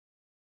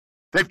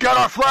They've got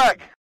our flag!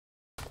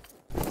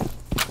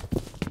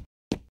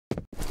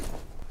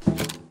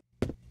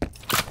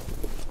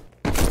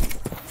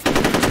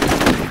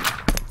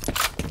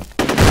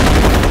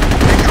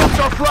 They dropped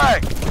our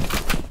flag!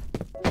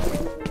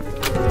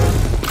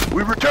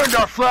 We returned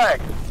our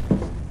flag!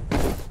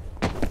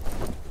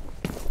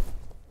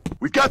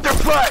 We got their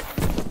flag!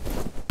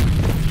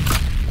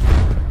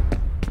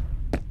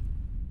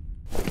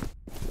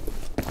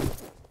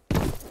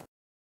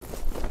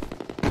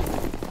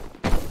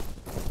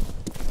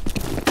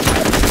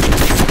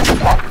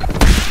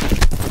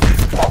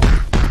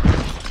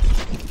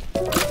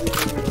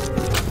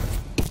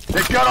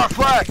 They've got our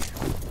flag!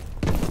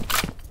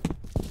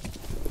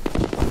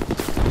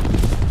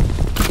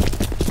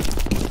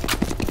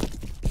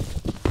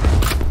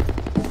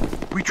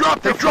 We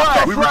dropped their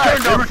flag! We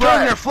returned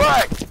their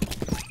flag!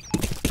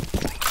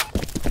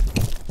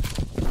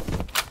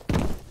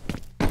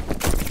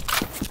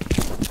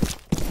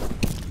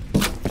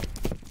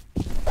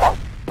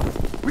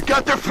 We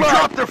got their flag! We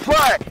dropped their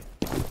flag!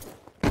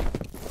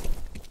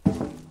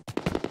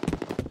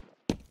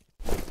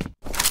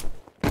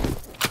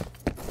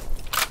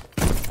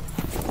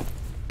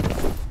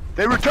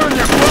 They returned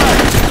their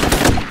flag!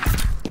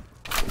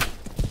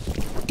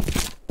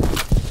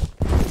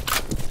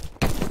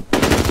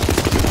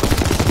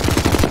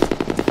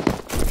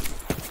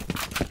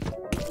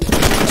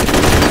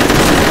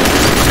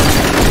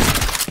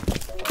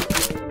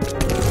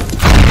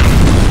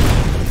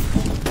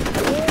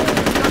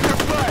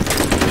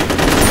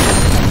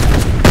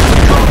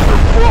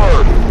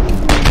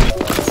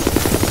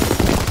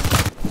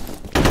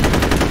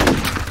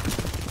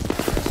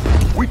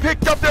 We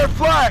picked up their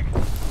flag!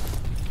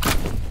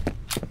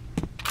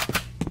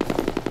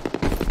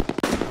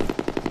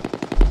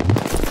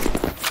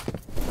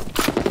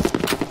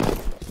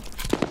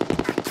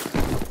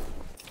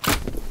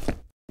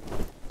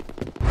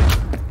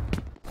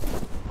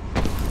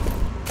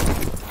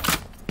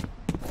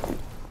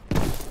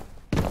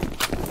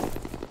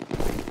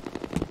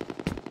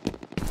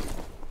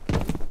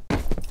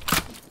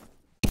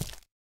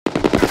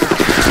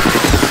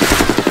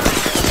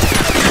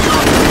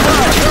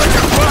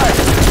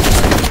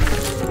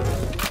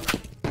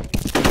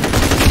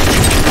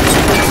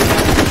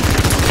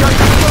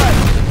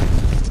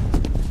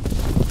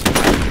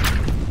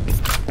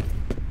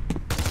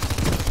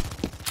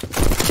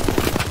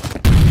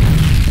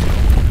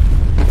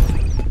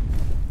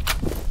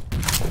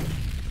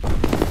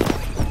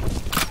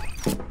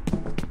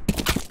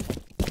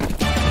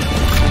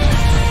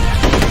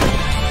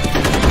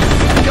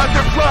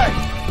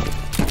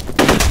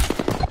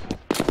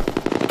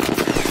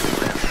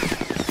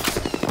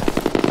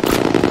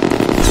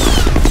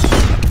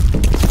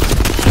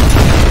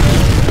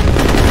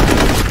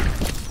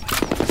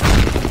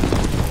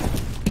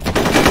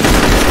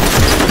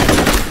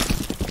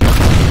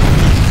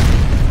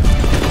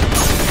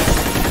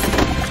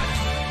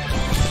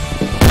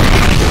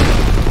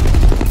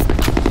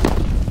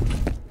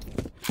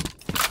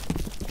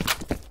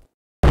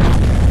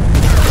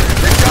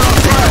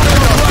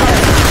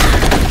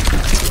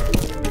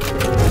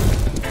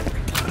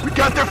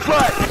 Got their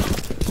flag!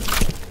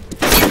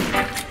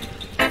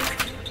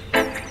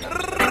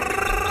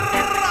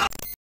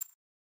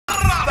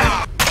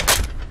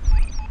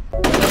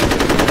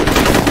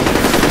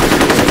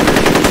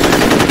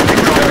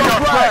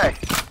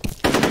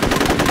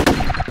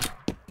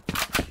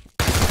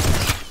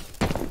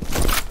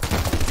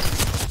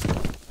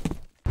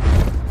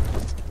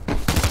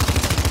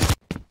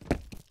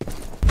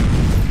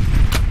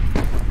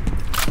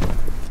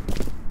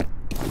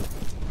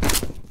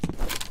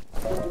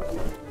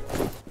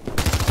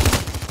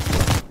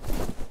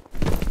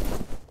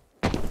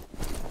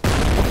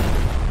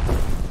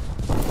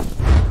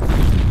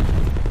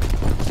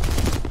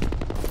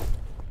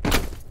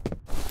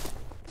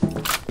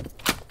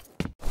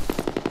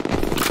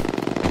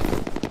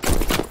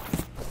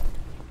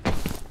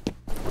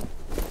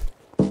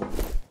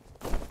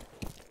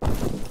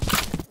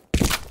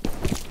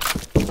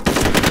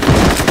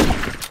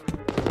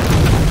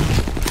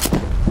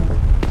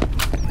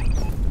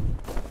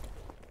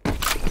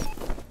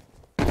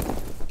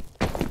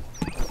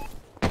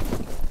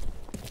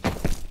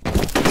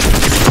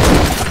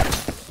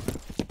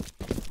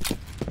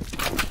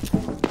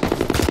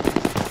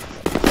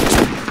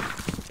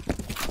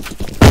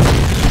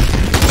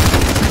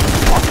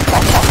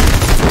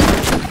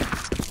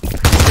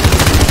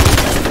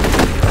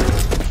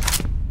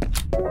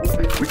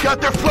 We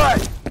got their flag!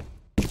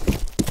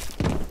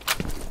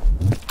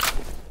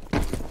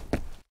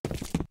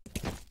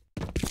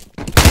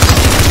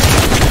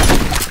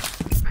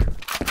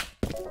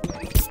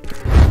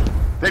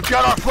 They've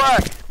got our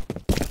flag!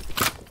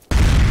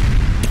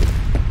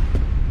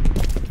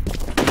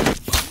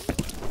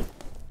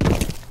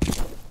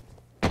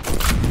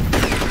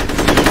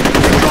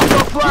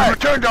 We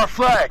returned our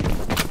flag!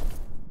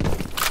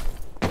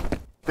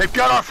 They've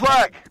got our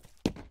flag!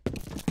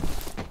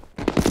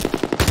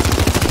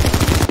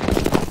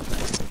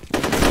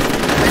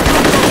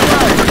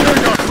 They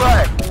returned our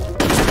flag!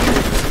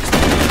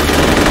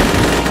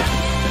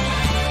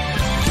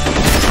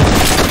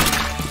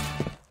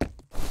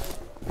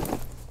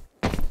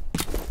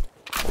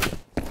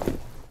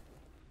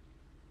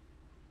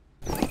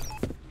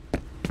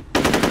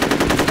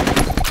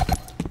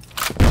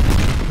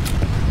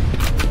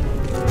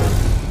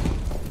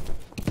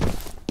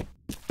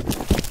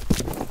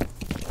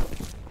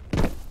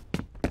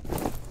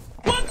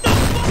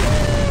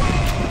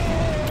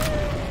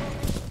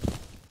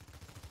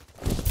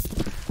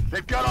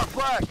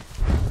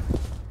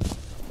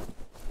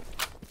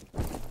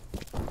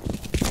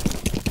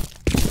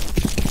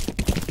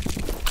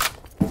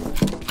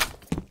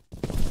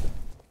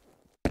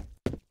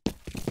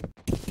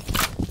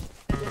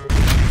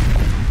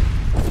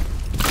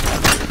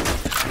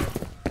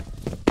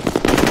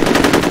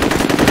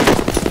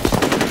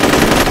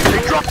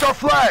 dropped our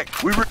flag!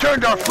 We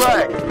returned our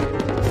flag!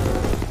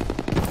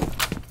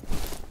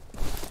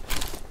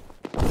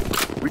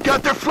 We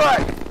got their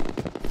flag!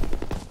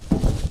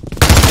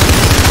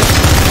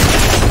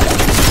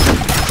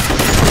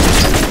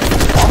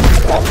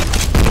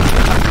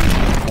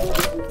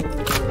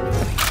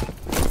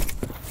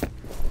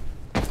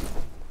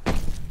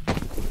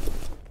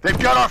 They've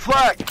got our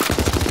flag!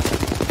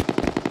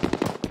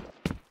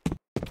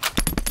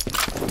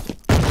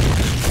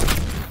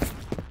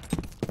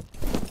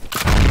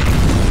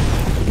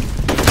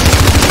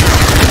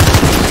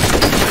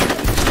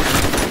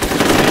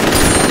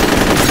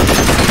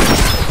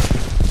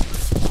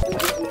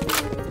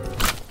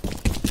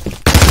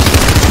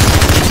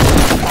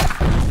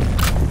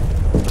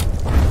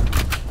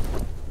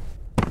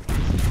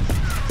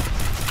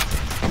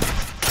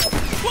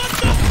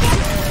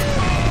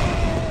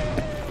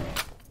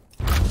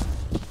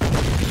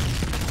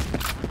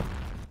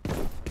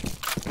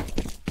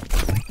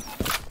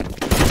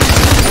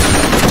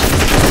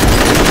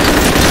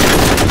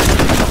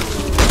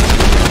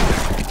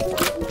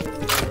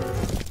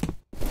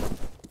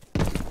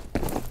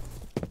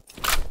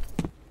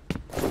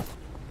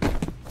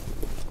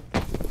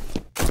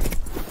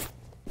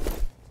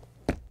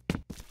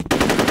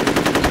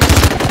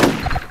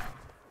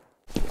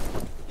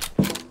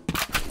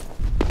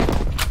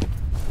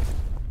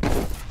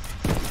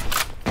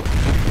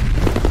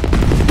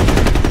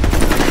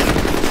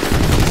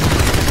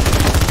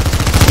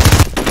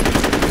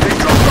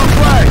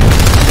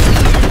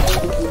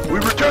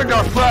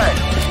 Our flag!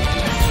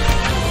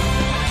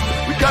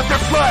 We got their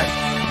flag!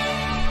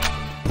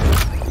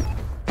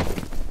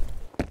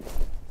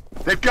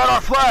 They've got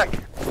our flag!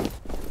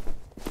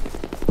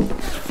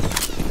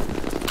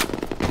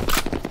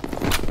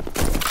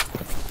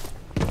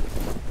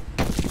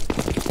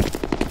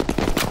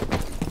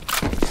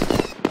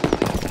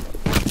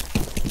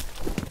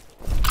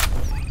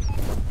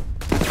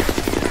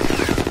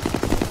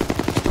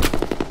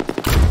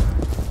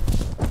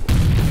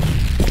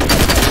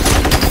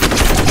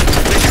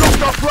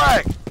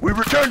 We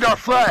returned our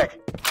flag!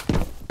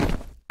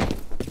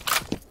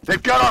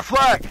 They've got our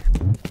flag!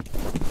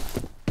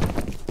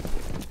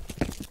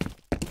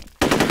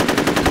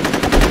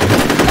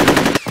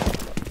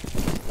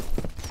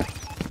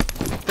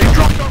 They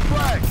dropped our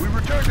flag! We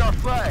returned our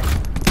flag!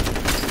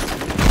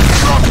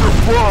 Drop their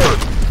flag!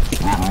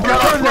 We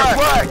returned their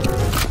flag!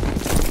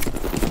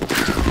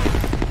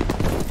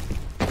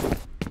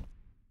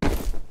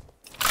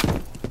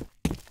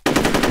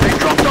 They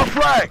dropped our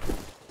flag!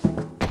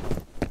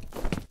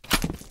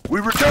 We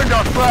returned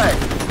our flag!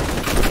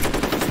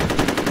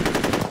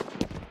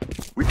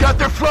 We got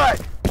their flag!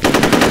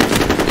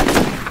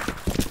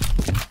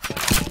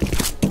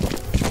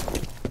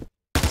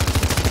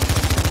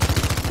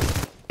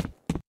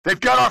 They've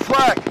got our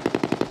flag!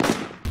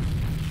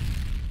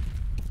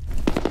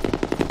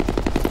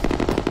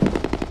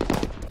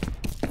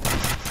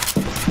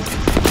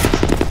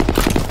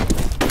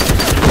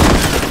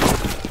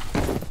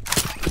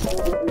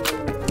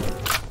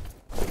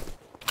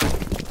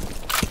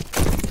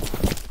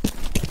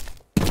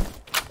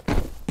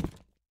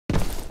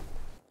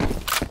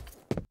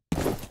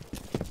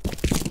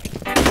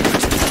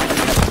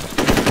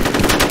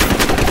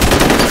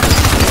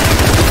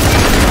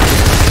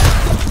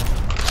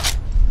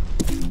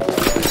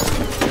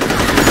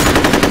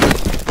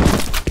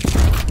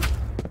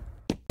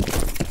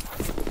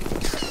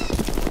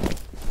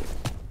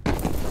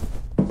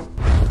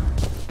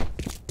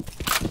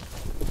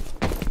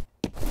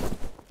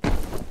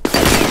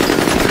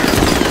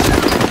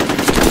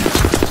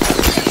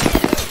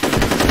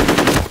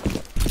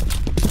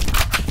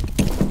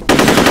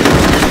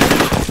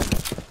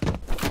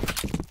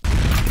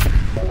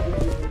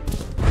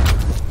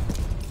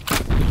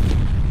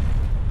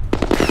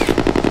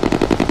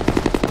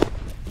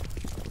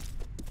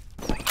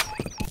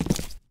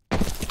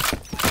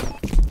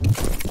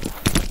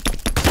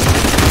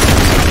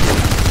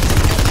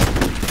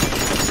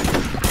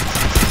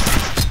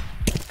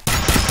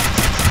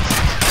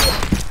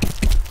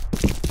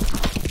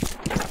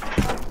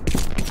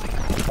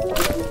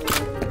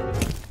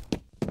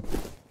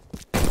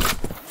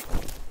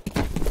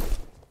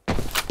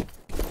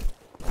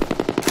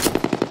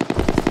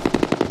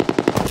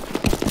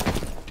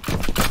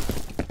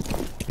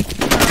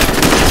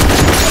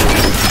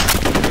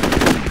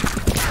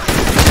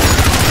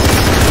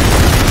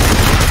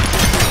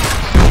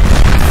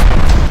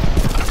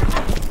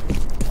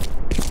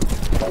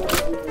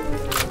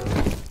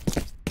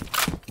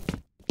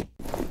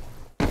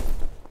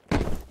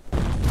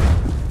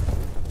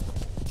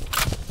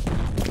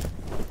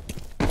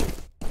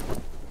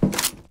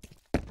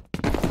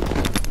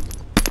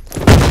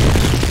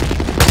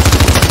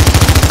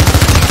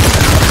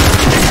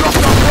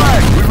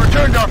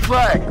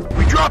 flag!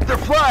 We dropped their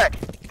flag!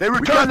 They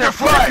returned their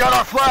flag! We got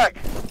our flag!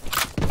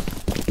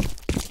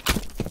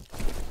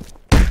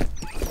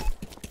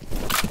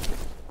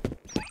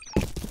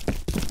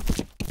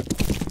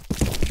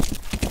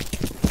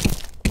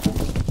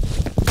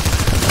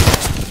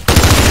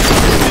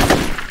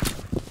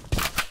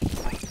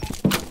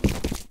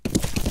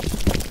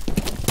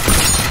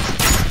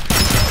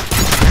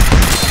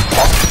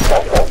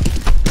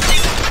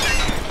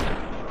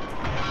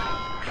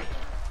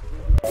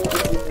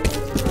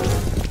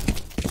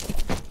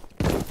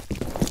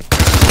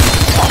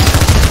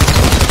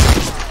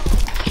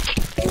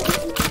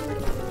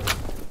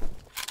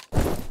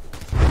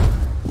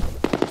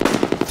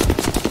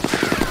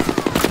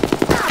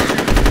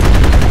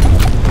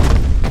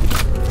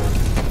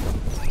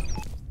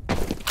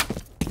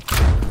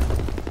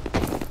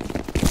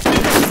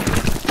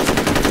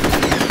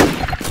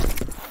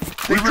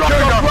 We returned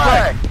our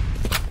flag!